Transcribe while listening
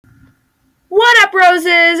What up,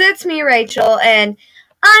 Roses? It's me, Rachel, and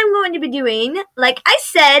I'm going to be doing, like I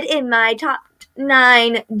said in my top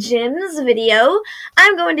 9 gems video,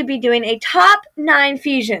 I'm going to be doing a top 9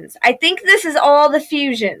 fusions. I think this is all the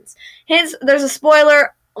fusions. Hence, there's a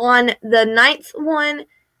spoiler on the 9th one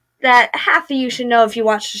that half of you should know if you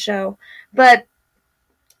watch the show. But,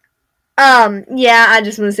 yeah, I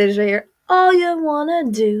just want to say this right here. All you wanna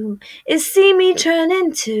do is see me turn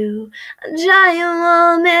into a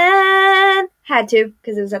giant woman. Had to,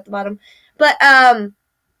 because it was at the bottom. But,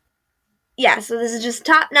 yeah, so this is just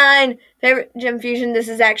top 9 favorite gem fusion. This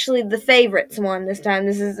is actually the favorites one this time.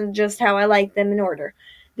 This isn't just how I like them in order.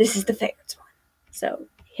 This is the favorites one. So,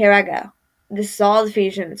 here I go. This is all the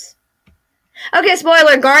fusions. Okay,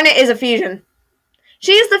 spoiler, Garnet is a fusion.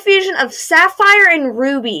 She is the fusion of Sapphire and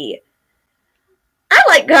Ruby. I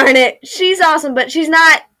like Garnet. She's awesome, but she's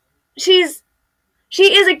not. She is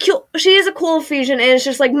a cool fusion, and it's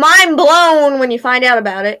just like mind blown when you find out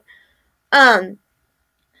about it.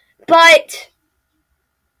 But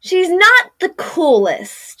she's not the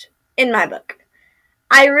coolest in my book.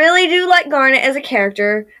 I really do like Garnet as a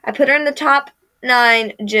character. I put her in the top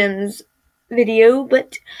 9 gems video,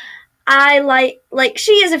 but I like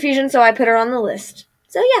she is a fusion, so I put her on the list.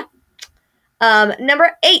 So yeah.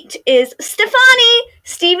 Number 8 is Stefani,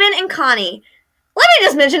 Steven, and Connie. Let me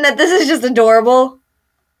just mention that this is just adorable.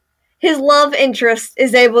 His love interest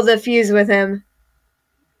is able to fuse with him.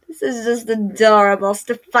 This is just adorable.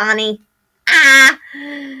 Stefani. Ah!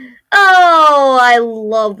 Oh, I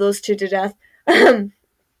love those two to death. I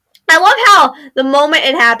love how the moment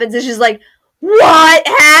it happens, it's just like, what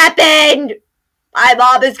happened? My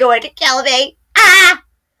mom is going to kill me. Ah!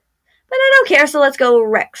 But I don't care, so let's go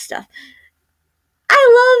wreck stuff. I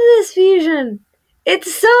love this fusion.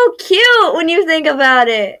 It's so cute when you think about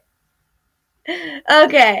it.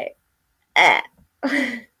 Okay.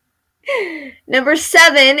 Number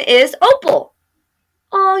 7 is Opal.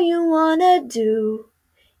 All you wanna do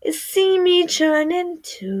is see me turn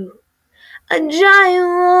into a giant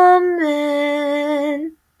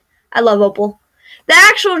woman. I love Opal. The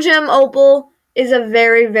actual gem Opal is a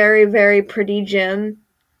very, very, very pretty gem.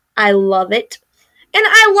 I love it. And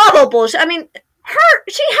I love Opal. I mean,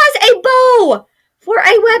 she has a bow for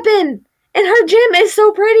a weapon, and her gem is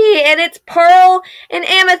so pretty, and it's Pearl and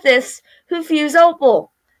Amethyst who fuse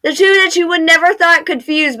Opal. The two that you would never thought could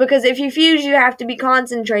fuse, because if you fuse, you have to be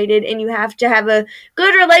concentrated, and you have to have a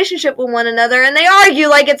good relationship with one another, and they argue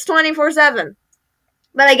like it's 24/7.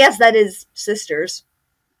 But I guess that is sisters,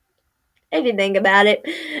 if you think about it.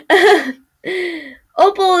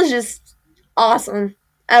 Opal is just awesome.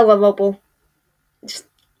 I love Opal. Just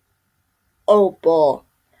Opal.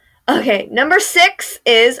 Okay, number 6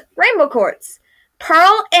 is Rainbow Quartz.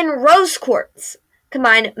 Pearl and Rose Quartz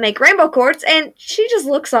combined make Rainbow Quartz, and she just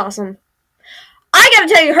looks awesome. I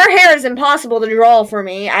gotta tell you, her hair is impossible to draw for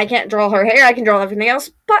me. I can't draw her hair. I can draw everything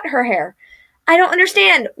else but her hair. I don't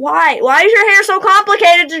understand. Why? Why is your hair so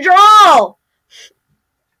complicated to draw?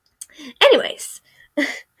 Anyways,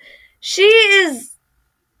 she is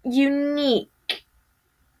unique.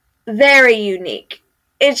 Very unique.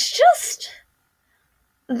 It's just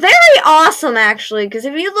very awesome, actually, because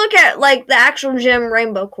if you look at, like, the actual gem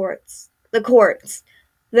Rainbow Quartz, the quartz,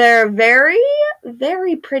 they're very,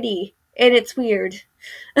 very pretty, and it's weird.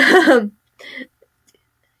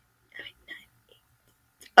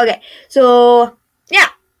 Okay, so, yeah.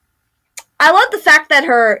 I love the fact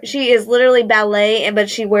that she is literally ballet, but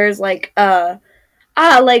she wears, like,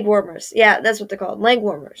 leg warmers. Yeah, that's what they're called, leg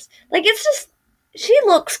warmers. Like, it's just, she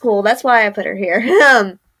looks cool, that's why I put her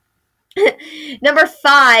here. Number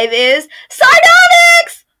 5 is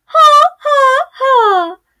Sardonyx! Ha, ha,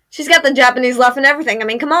 ha. She's got the Japanese laugh and everything. I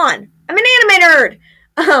mean, come on. I'm an anime nerd.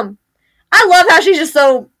 I love how she's just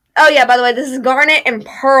so... Oh, yeah, by the way, this is Garnet and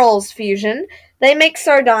Pearl's fusion. They make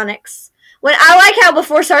Sardonyx. I like how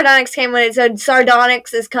before Sardonyx came, when it said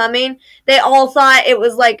Sardonyx is coming, they all thought it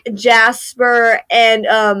was, like, Jasper and,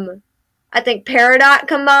 I think Peridot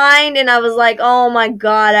combined, and I was like, oh my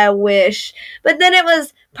god, I wish. But then it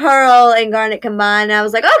was Pearl and Garnet combined, and I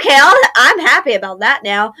was like, okay, I'm happy about that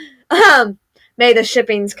now. May the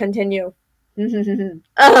shippings continue.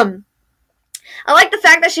 I like the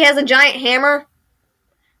fact that she has a giant hammer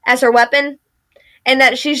as her weapon, and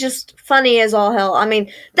that she's just funny as all hell. I mean,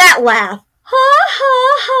 that laugh, ha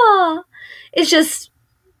ha ha, it's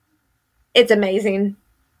amazing.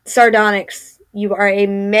 Sardonyx, you are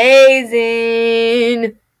amazing.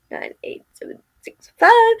 9, 8, 7, 6,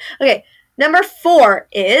 5. Okay, number 4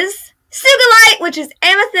 is Soooooooo, which is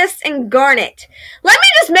Amethyst and Garnet. Let me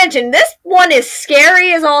just mention, this one is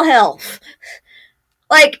scary as all hell.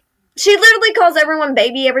 Like, She literally calls everyone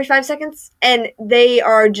baby every 5 seconds, and they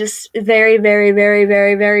are just very, very, very,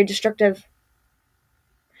 very, very destructive.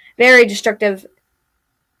 Very destructive.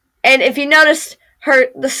 And if you noticed,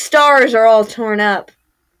 the stars are all torn up.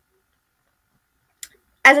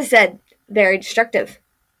 As I said, very destructive.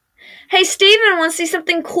 Hey, Steven, want to see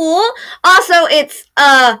something cool? Also, it's,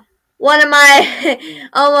 one of my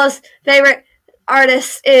almost favorite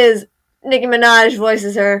artists is Nicki Minaj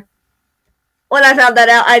voices her. When I found that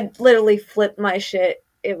out, I literally flipped my shit.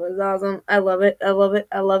 It was awesome. I love it. I love it.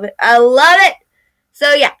 I love it. I love it.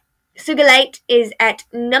 So, yeah. SOOOOO is at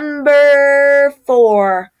number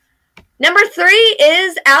 4. Number 3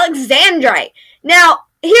 is Alexandrite. Now,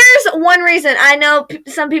 here's one reason. I know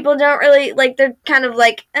some people don't really, like, they're kind of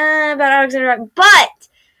like, about Alexandrite. But,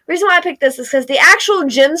 the reason why I picked this is because the actual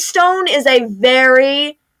gemstone is a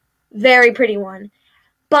very, very pretty one.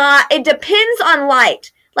 But it depends on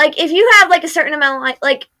light. Like, if you have, like, a certain amount of light,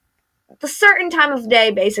 like, the certain time of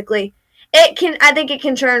day, basically, I think it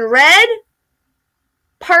can turn red,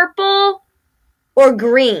 purple, or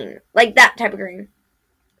green. Like, that type of green.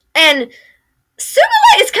 And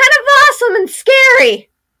SOOOOO is kind of awesome and scary.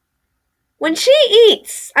 When she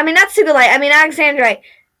eats, I mean, not SOOOOO, I mean, Alexandrite,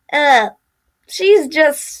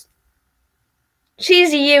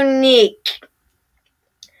 she's unique.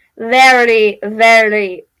 Very,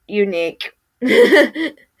 very unique.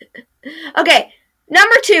 Okay,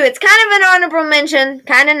 number 2. It's kind of an honorable mention,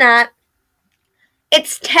 kind of not.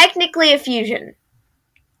 It's technically a fusion.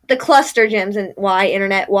 The cluster gems and why,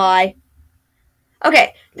 internet, why?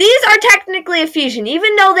 Okay, these are technically a fusion.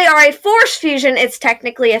 Even though they are a force fusion, it's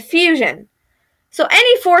technically a fusion. So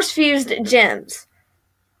any force fused gems.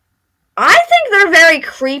 I think they're very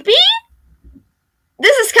creepy.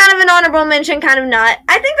 This is kind of an honorable mention, kind of not.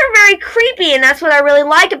 I think they're very creepy, and that's what I really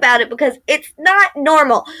like about it, because it's not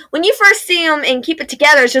normal. When you first see them and keep it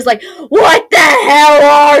together, it's just like, what the hell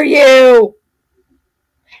are you?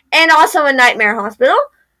 And also in Nightmare Hospital,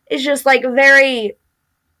 it's just like very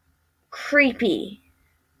creepy.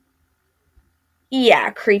 Yeah,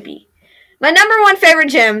 creepy. My number 1 favorite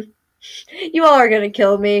gem, you all are gonna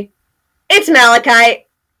kill me. It's Malachite.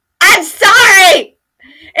 I'm sorry!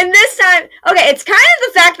 And this time, okay, it's kind of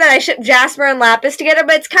the fact that I shipped Jasper and Lapis together,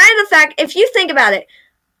 but it's kind of the fact, if you think about it,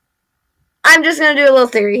 I'm just going to do a little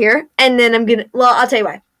theory here, and then I'll tell you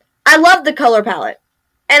why. I love the color palette,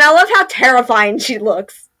 and I love how terrifying she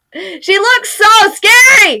looks. She looks so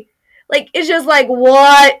scary! Like, it's just like,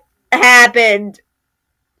 what happened?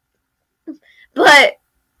 But,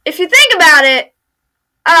 if you think about it,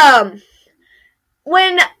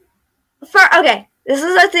 okay, this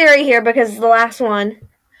is a theory here, because it's the last one.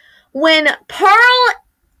 When Pearl,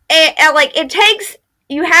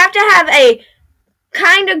 you have to have a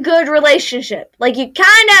kind of good relationship. Like, you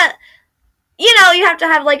kind of, you have to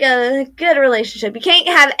have, like, a good relationship. You can't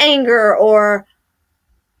have anger or,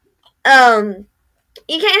 you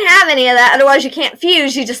can't have any of that. Otherwise, you can't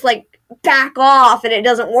fuse. You just, like, back off and it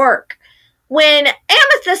doesn't work. When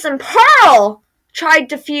Amethyst and Pearl tried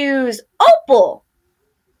to fuse Opal,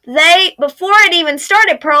 before it even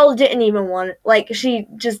started, Pearl didn't even want, she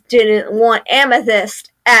just didn't want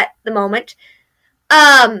Amethyst at the moment.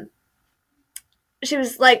 She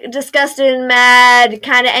was, disgusted and mad,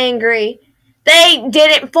 kind of angry. They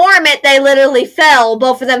didn't form it, they literally fell.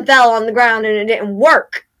 Both of them fell on the ground, and it didn't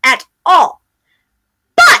work at all.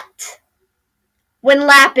 But, when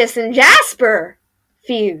Lapis and Jasper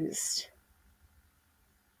fused,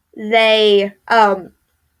 they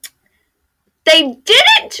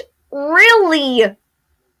didn't really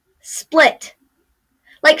split.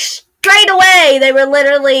 Like, straight away, they were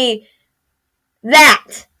literally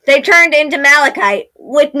that. They turned into Malachite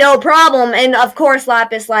with no problem. And, of course,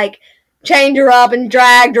 Lapis, chained her up and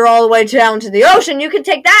dragged her all the way down to the ocean. You could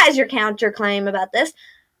take that as your counterclaim about this.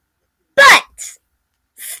 But,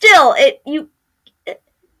 still, there's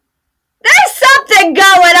something going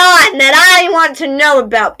on that I want to know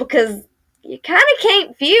about, because you kind of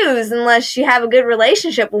can't fuse unless you have a good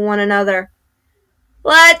relationship with one another.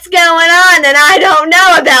 What's going on that I don't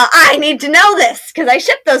know about? I need to know this, because I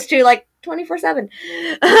ship those two, 24/7.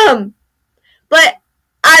 But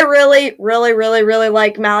I really, really, really, really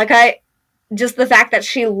like Malachite. Just the fact that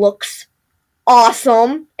she looks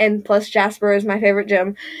awesome, and plus Jasper is my favorite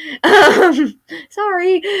gem.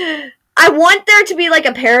 Sorry. I want there to be, a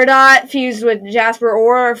Peridot fused with Jasper,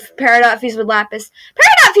 or Peridot fused with Lapis.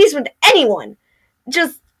 Peridot fused with anyone.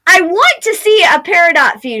 I want to see a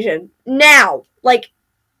Peridot fusion. Now.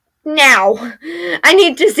 Now. I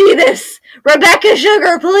need to see this. Rebecca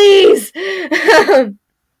Sugar, please. I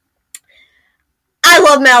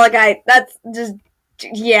love Malachite. That's just,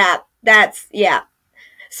 yeah.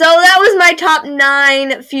 So that was my top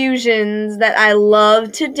 9 fusions that I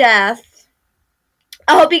love to death.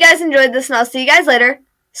 I hope you guys enjoyed this, and I'll see you guys later.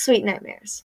 Sweet nightmares.